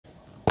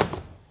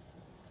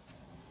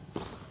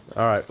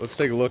All right, let's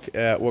take a look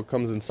at what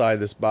comes inside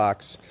this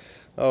box.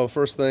 Oh,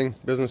 first thing,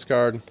 business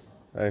card.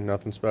 Hey,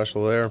 nothing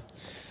special there.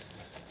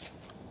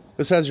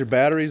 This has your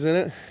batteries in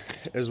it,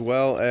 as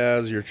well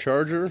as your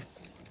charger.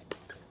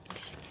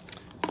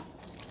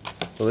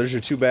 So there's your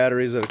two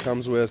batteries that it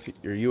comes with,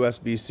 your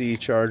USB-C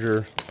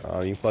charger.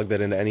 You can plug that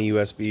into any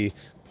USB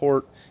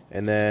port,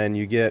 and then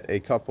you get a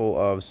couple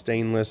of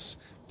stainless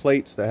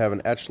plates that have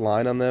an etched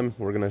line on them.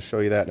 We're going to show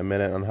you that in a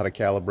minute on how to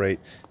calibrate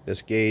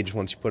this gauge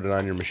once you put it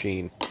on your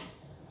machine.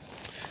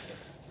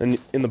 And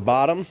in the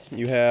bottom,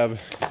 you have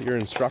your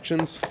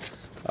instructions.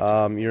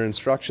 Your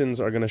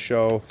instructions are going to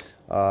show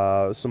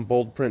some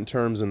bold print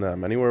terms in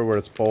them. Anywhere where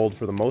it's bold,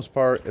 for the most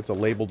part, it's a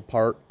labeled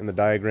part in the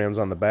diagrams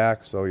on the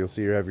back. So you'll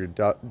see you have your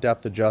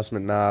depth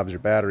adjustment knobs, your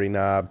battery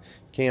knob,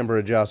 camber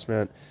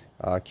adjustment,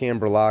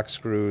 camber lock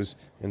screws,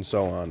 and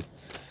so on.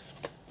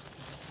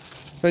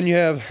 Then you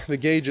have the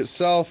gauge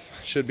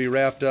itself. Should be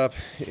wrapped up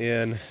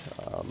in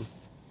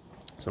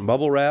some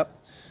bubble wrap.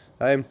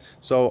 Okay,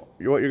 so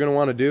what you're going to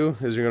want to do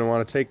is you're going to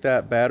want to take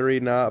that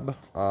battery knob,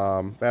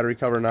 battery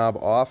cover knob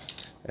off,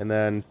 and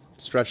then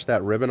stretch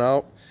that ribbon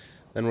out.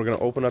 Then we're going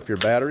to open up your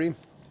battery,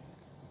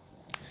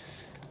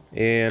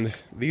 and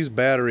these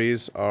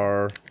batteries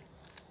are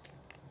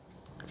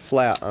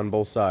flat on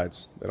both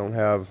sides. They don't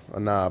have a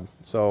knob,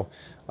 so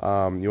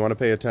you want to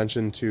pay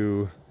attention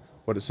to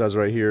what it says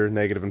right here,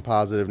 negative and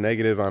positive.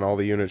 Negative on all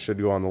the units should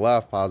go on the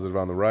left, positive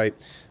on the right.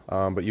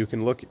 But you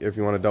can look, if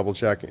you want to double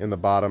check, in the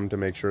bottom to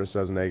make sure it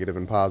says negative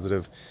and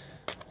positive.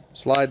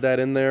 Slide that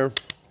in there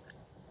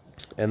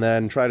and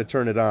then try to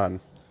turn it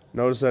on.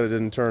 Notice that it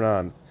didn't turn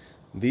on.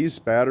 These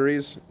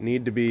batteries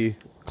need to be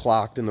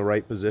clocked in the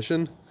right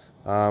position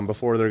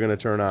before they're going to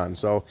turn on.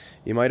 So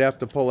you might have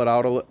to pull it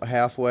out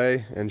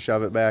halfway and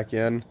shove it back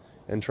in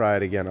and try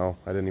it again. Oh,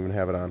 I didn't even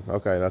have it on.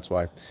 Okay, that's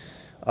why.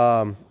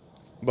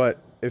 But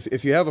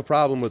if you have a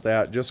problem with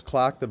that, just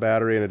clock the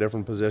battery in a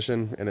different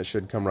position and it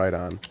should come right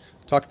on.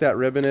 Tuck that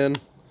ribbon in.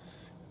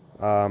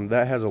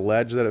 That has a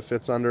ledge that it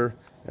fits under,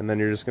 and then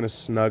you're just going to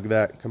snug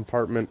that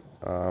compartment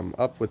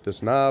up with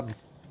this knob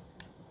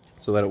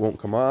so that it won't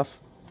come off.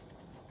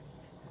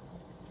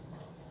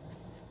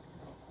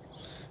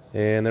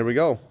 And there we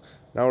go.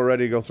 Now we're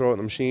ready to go throw it in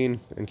the machine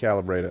and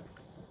calibrate it.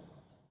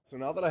 So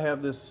now that I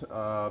have this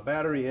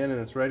battery in and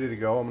it's ready to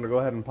go, I'm going to go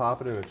ahead and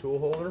pop it in a tool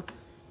holder.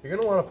 You're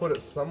going to want to put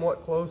it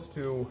somewhat close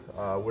to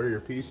where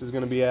your piece is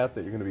going to be at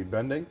that you're going to be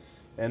bending,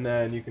 and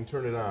then you can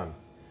turn it on.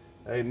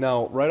 Okay,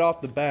 now, right off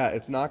the bat,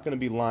 it's not going to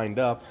be lined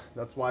up.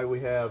 That's why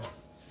we have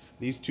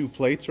these two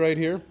plates right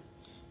here,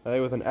 okay,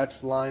 with an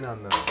etched line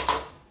on them.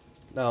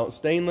 Now,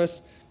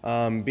 stainless,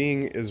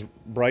 being as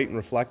bright and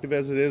reflective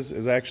as it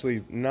is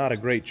actually not a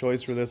great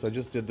choice for this. I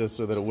just did this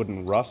so that it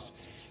wouldn't rust,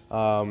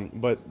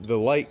 but the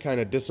light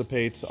kind of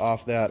dissipates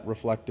off that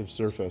reflective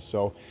surface.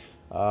 So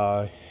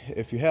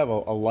if you have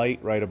a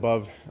light right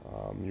above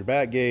your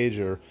bat gauge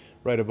or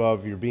right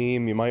above your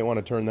beam, you might want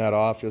to turn that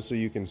off just so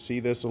you can see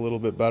this a little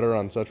bit better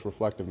on such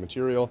reflective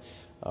material.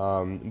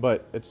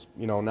 But it's,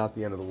 you know, not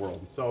the end of the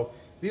world. So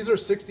these are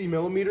 60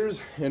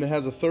 millimeters, and it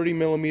has a 30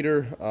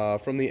 millimeter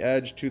from the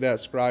edge to that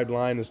scribed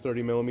line is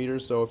 30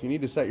 millimeters. So if you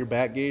need to set your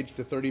bat gauge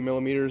to 30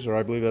 millimeters, or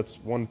I believe that's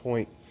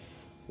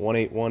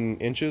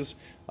 1.181 inches,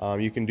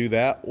 you can do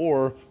that.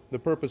 Or the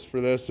purpose for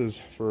this is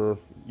for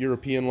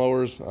European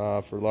lowers,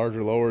 for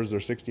larger lowers, they're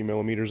 60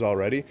 millimeters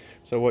already.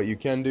 So what you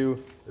can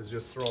do is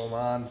just throw them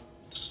on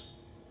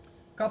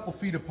a couple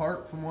feet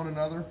apart from one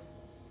another.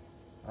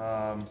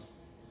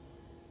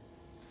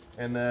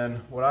 And then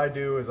what I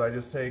do is I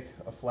just take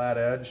a flat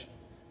edge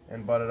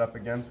and butt it up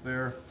against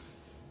there,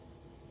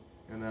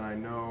 and then I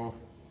know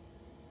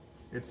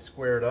it's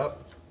squared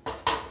up.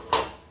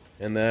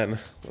 And then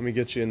let me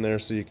get you in there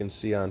so you can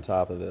see on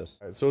top of this.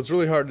 Right, so it's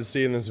really hard to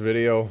see in this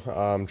video.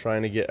 I'm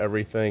trying to get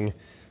everything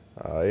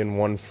in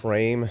one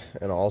frame,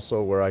 and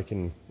also where I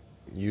can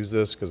use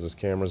this because this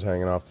camera's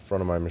hanging off the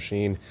front of my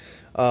machine.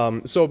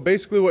 So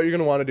basically what you're going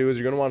to want to do is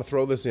you're going to want to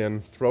throw this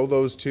in, throw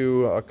those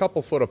two a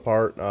couple foot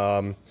apart,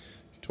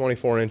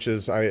 24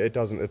 inches.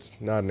 It's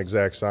not an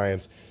exact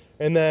science.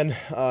 And then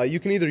you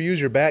can either use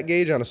your bat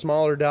gauge on a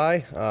smaller die,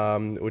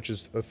 which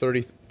is a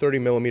 30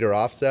 millimeter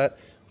offset,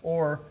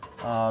 or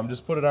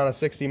just put it on a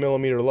 60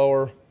 millimeter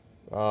lower,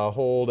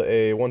 hold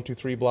a 1, 2,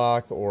 3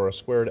 block or a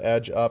squared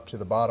edge up to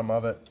the bottom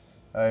of it,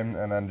 and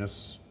then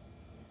just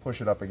push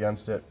it up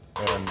against it,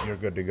 and you're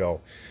good to go.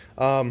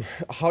 How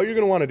you're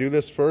going to want to do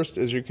this first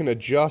is you can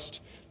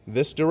adjust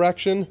this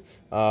direction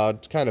to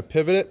kind of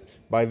pivot it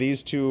by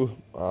these two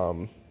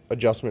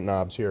adjustment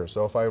knobs here.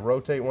 So if I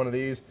rotate one of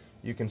these,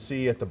 you can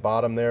see at the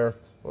bottom there,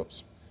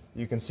 whoops,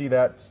 you can see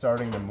that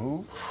starting to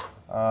move.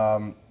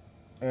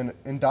 And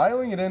in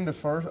dialing it into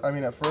first,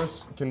 at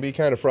first can be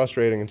kind of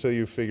frustrating until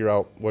you figure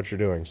out what you're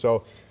doing.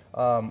 So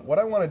what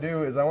I want to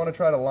do is I want to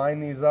try to line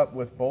these up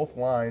with both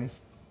lines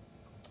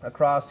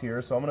across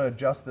here. So I'm going to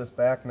adjust this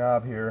back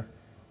knob here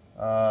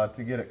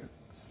to get it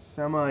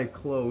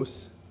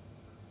semi-close.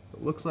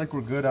 It looks like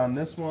we're good on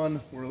this one.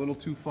 We're a little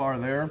too far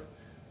there.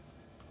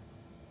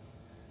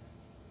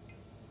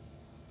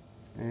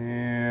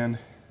 And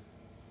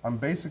I'm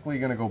basically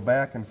going to go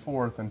back and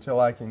forth until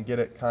I can get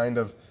it kind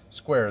of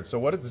squared. So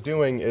what it's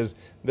doing is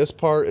this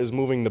part is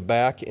moving the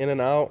back in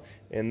and out,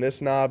 and this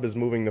knob is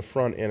moving the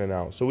front in and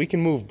out. So we can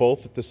move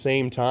both at the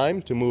same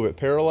time to move it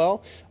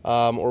parallel,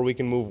 or we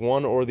can move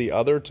one or the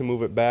other to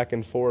move it back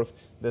and forth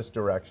this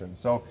direction.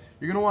 So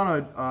you're going to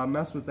want to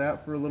mess with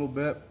that for a little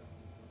bit,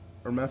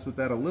 or mess with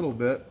that a little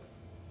bit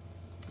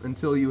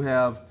until you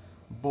have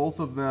both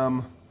of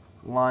them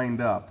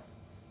lined up.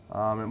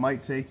 It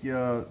might take you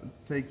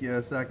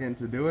a second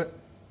to do it,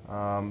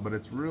 but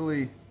it's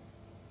really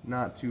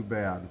not too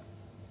bad.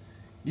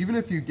 Even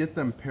if you get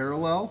them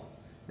parallel,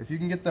 if you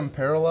can get them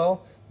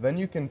parallel, then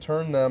you can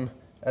turn them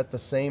at the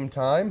same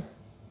time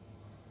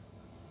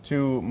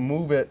to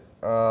move it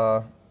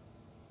to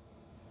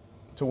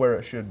where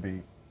it should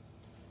be.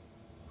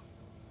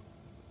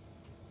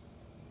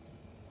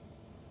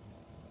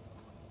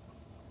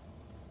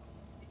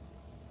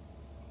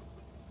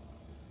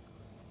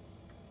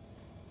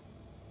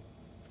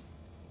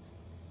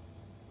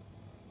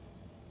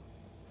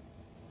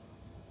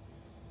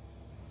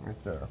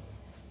 Right there.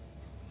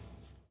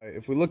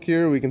 If we look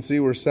here, we can see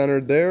we're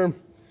centered there,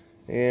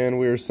 and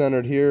we were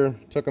centered here.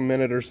 Took a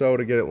minute or so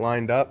to get it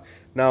lined up.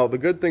 Now, the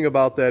good thing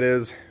about that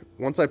is,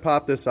 once I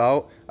pop this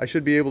out, I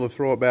should be able to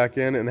throw it back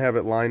in and have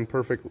it lined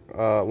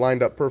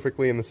up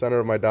perfectly in the center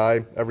of my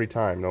die every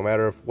time. No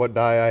matter what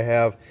die I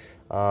have,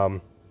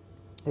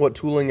 what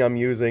tooling I'm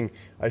using,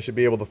 I should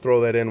be able to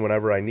throw that in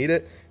whenever I need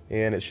it,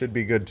 and it should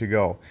be good to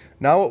go.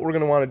 Now what we're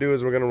going to want to do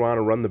is we're going to want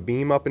to run the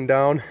beam up and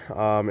down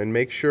and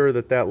make sure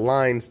that that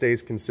line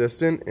stays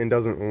consistent and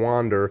doesn't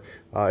wander.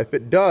 If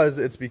it does,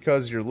 it's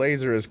because your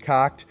laser is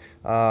cocked,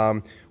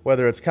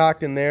 whether it's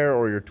cocked in there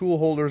or your tool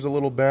holder's a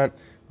little bent.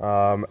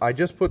 I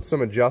just put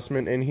some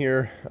adjustment in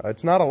here.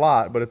 It's not a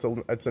lot, but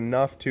it's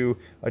enough to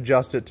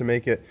adjust it to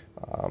make it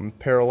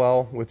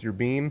parallel with your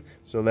beam,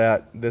 so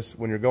that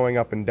when you're going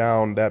up and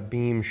down, that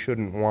beam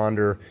shouldn't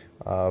wander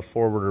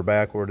forward or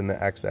backward in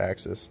the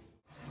x-axis.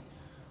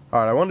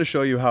 Alright, I wanted to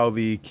show you how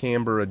the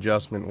camber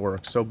adjustment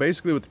works. So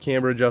basically what the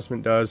camber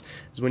adjustment does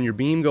is when your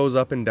beam goes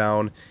up and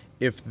down,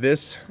 if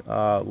this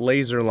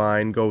laser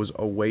line goes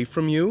away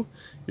from you,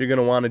 you're going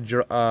to want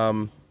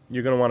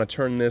to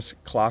turn this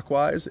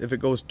clockwise. If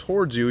it goes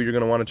towards you, you're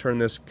going to want to turn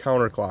this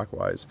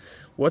counterclockwise.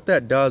 What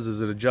that does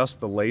is it adjusts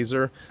the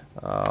laser.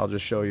 I'll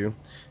just show you.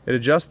 It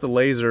adjusts the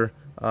laser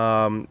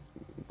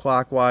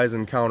clockwise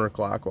and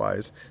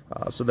counterclockwise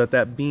so that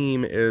that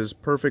beam is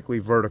perfectly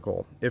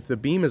vertical. If the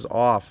beam is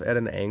off at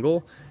an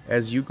angle,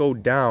 as you go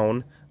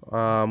down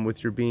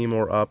with your beam,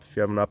 or up if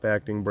you have an up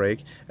acting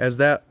brake, as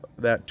that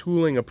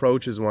tooling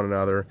approaches one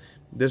another,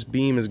 this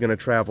beam is going to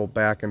travel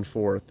back and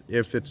forth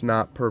if it's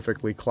not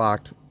perfectly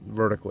clocked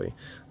vertically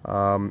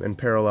and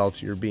parallel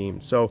to your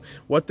beam. So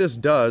what this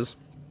does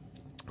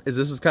is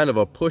this is kind of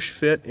a push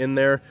fit in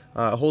there.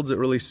 It holds it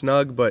really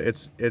snug, but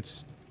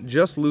it's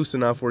just loose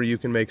enough where you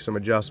can make some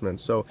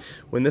adjustments. So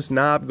when this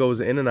knob goes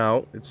in and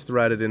out, it's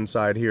threaded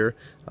inside here.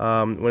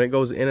 When it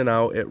goes in and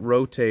out, it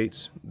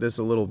rotates this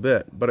a little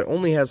bit, but it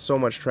only has so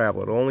much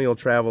travel. It only will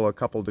travel a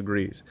couple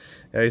degrees.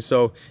 Okay,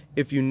 so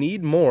if you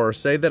need more,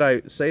 say that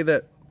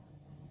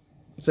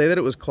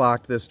it was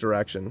clocked this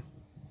direction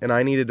and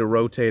I needed to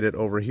rotate it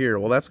over here.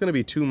 Well, that's going to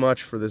be too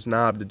much for this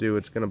knob to do.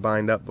 It's going to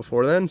bind up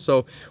before then.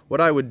 So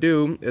what I would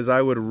do is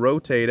I would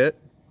rotate it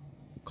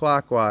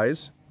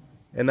clockwise,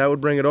 and that would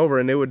bring it over,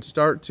 and it would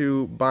start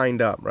to bind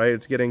up, right?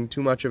 It's getting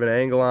too much of an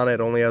angle on it.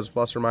 It only has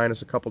plus or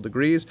minus a couple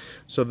degrees.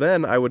 So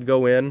then I would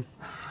go in,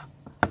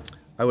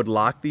 I would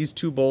lock these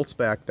two bolts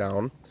back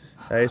down,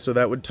 okay? So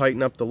that would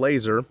tighten up the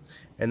laser,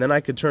 and then I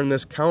could turn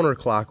this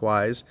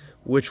counterclockwise,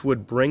 which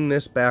would bring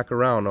this back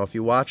around. Now if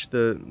you watch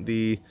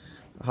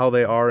how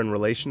they are in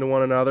relation to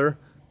one another,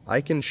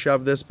 I can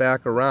shove this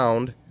back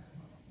around,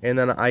 and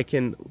then I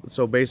can,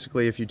 so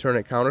basically if you turn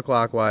it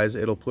counterclockwise,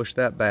 it'll push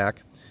that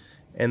back,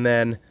 and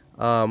then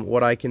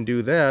what I can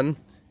do then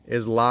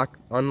is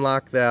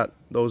unlock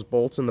those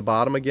bolts in the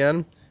bottom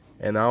again,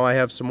 and now I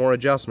have some more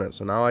adjustment.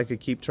 So now I could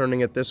keep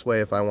turning it this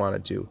way if I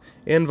wanted to,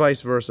 and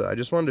vice versa. I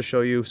just wanted to show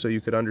you so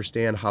you could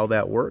understand how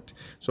that worked.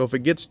 So if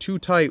it gets too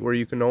tight where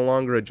you can no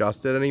longer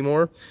adjust it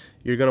anymore,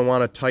 you're going to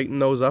want to tighten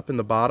those up in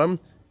the bottom,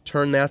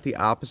 turn that the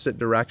opposite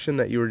direction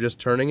that you were just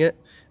turning it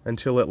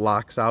until it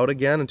locks out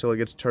again, until it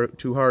gets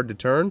too hard to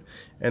turn,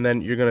 and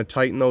then you're going to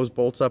tighten those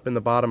bolts up in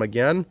the bottom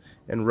again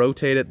and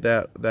rotate it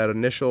that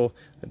initial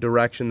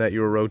direction that you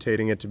were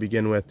rotating it to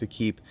begin with, to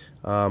keep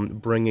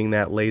bringing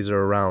that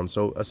laser around.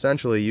 So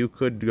essentially you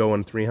could go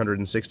in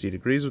 360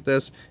 degrees with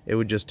this. It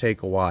would just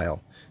take a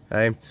while.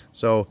 Okay,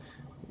 so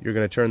you're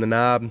going to turn the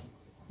knob,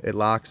 it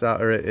locks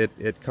out, or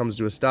it comes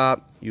to a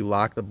stop, you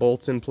lock the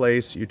bolts in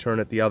place, you turn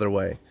it the other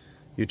way.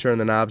 You turn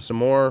the knob some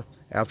more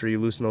after you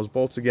loosen those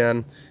bolts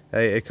again,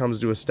 it comes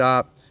to a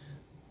stop,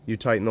 you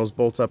tighten those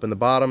bolts up in the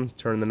bottom,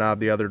 turn the knob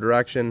the other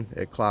direction,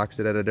 it clocks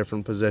it at a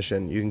different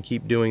position. You can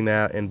keep doing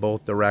that in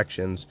both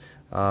directions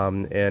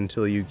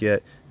until you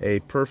get a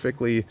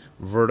perfectly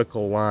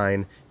vertical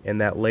line,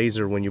 and that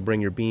laser, when you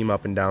bring your beam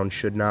up and down,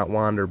 should not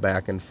wander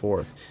back and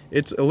forth.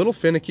 It's a little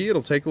finicky.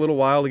 It'll take a little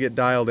while to get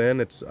dialed in.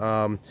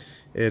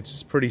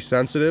 It's pretty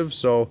sensitive,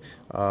 so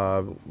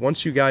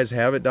once you guys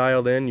have it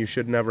dialed in, you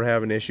should never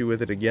have an issue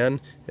with it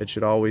again. It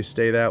should always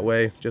stay that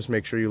way. Just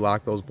make sure you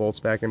lock those bolts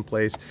back in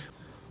place.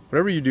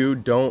 Whatever you do,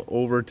 don't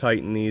over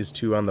tighten these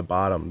two on the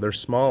bottom. They're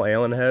small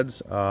Allen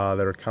heads that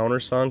are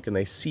countersunk, and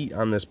they seat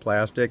on this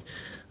plastic.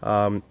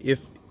 If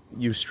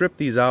you strip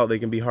these out, they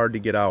can be hard to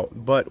get out.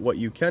 But what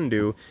you can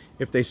do,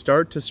 if they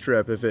start to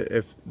strip,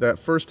 if that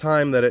first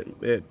time that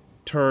it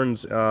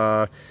turns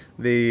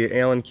the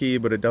Allen key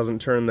but it doesn't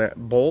turn that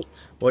bolt,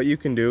 what you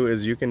can do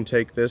is you can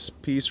take this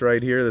piece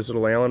right here, this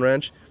little Allen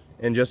wrench,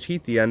 and just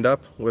heat the end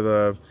up with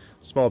a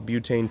small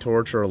butane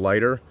torch or a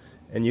lighter,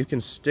 and you can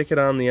stick it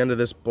on the end of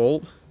this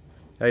bolt.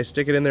 I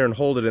stick it in there and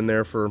hold it in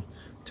there for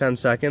 10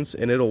 seconds,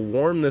 and it'll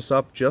warm this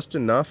up just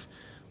enough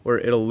where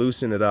it'll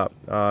loosen it up.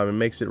 It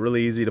makes it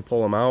really easy to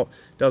pull them out.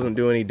 Doesn't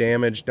do any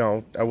damage.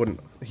 No, I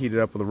wouldn't heat it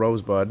up with a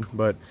rosebud,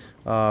 but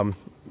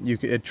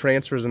it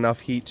transfers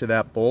enough heat to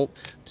that bolt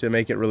to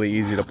make it really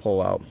easy to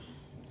pull out.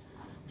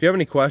 If you have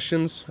any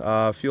questions,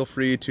 feel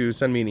free to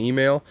send me an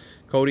email,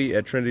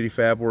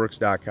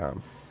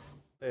 Cody@TrinityFabWorks.com.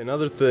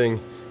 Another thing,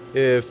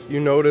 if you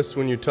notice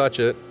when you touch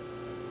it,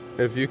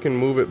 if you can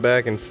move it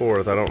back and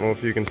forth, I don't know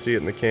if you can see it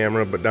in the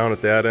camera, but down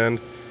at that end,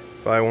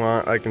 if I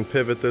want, I can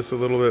pivot this a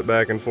little bit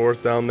back and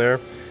forth down there.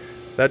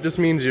 That just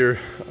means your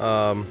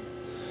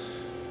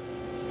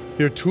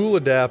tool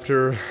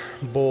adapter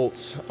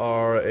bolts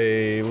are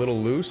a little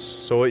loose.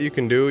 So what you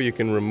can do, you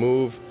can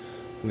remove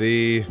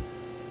the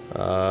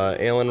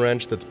Allen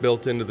wrench that's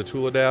built into the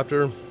tool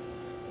adapter,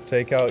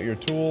 take out your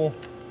tool,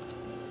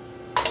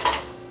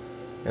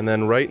 and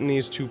then right in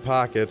these two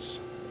pockets,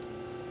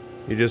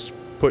 you just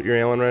put your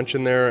Allen wrench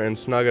in there and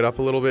snug it up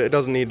a little bit. It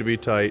doesn't need to be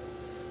tight.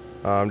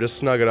 Just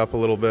snug it up a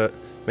little bit.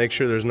 Make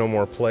sure there's no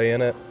more play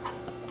in it,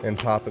 and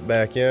pop it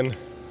back in,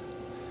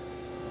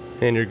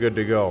 and you're good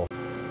to go.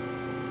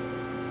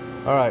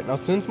 Alright, now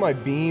since my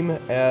beam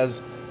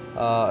since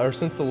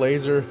the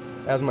laser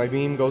as my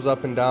beam goes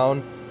up and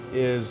down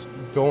is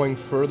going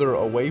further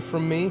away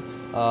from me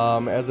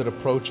as it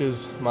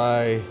approaches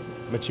my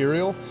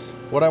material,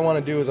 what I want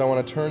to do is I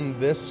want to turn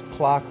this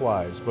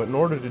clockwise. But in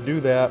order to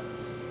do that,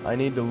 I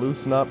need to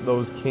loosen up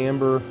those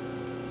camber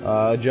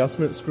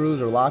adjustment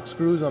screws or lock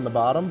screws on the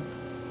bottom.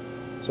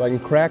 So I can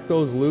crack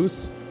those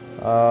loose.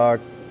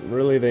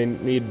 Really, they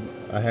need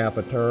a half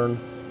a turn.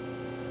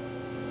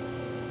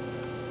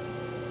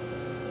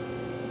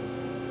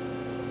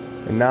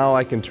 And now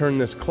I can turn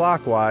this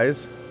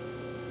clockwise,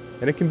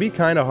 and it can be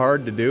kind of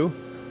hard to do.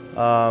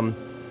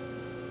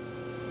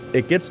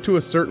 It gets to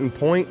a certain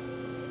point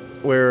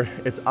where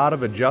it's out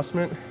of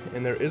adjustment,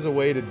 and there is a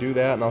way to do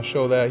that, and I'll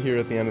show that here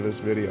at the end of this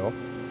video.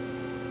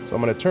 So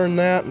I'm going to turn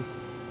that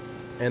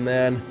and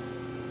then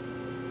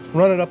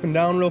run it up and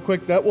down real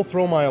quick. That will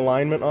throw my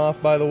alignment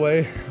off, by the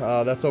way.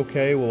 That's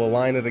okay, we'll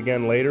align it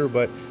again later,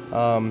 but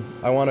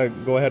I want to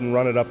go ahead and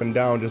run it up and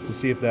down just to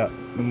see if that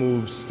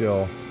moves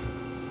still.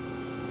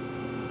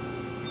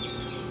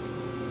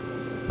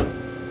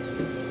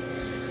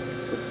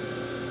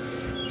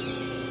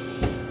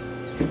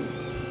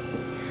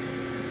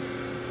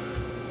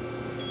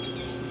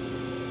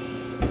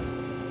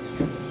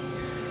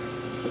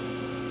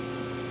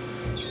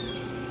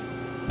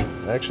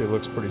 Actually, it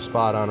looks pretty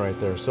spot on right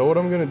there. So what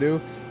I'm going to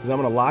do is I'm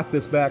going to lock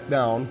this back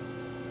down.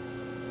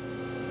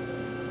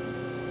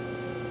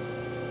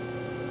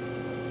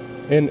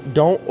 And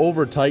don't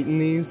over tighten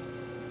these.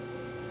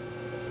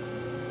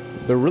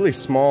 They're really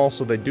small,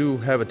 so they do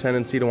have a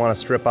tendency to want to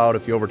strip out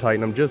if you over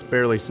tighten them. Just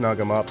barely snug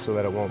them up so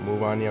that it won't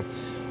move on you.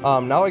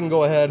 Now I can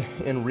go ahead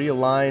and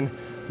realign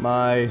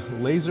my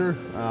laser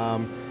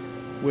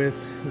with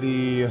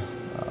the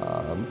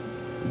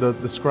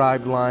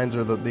scribed lines,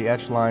 or the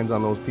etched lines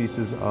on those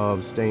pieces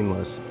of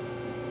stainless.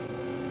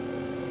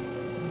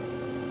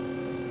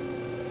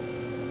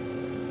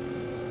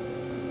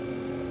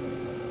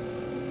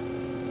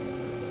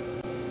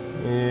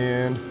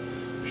 And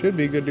should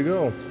be good to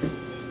go.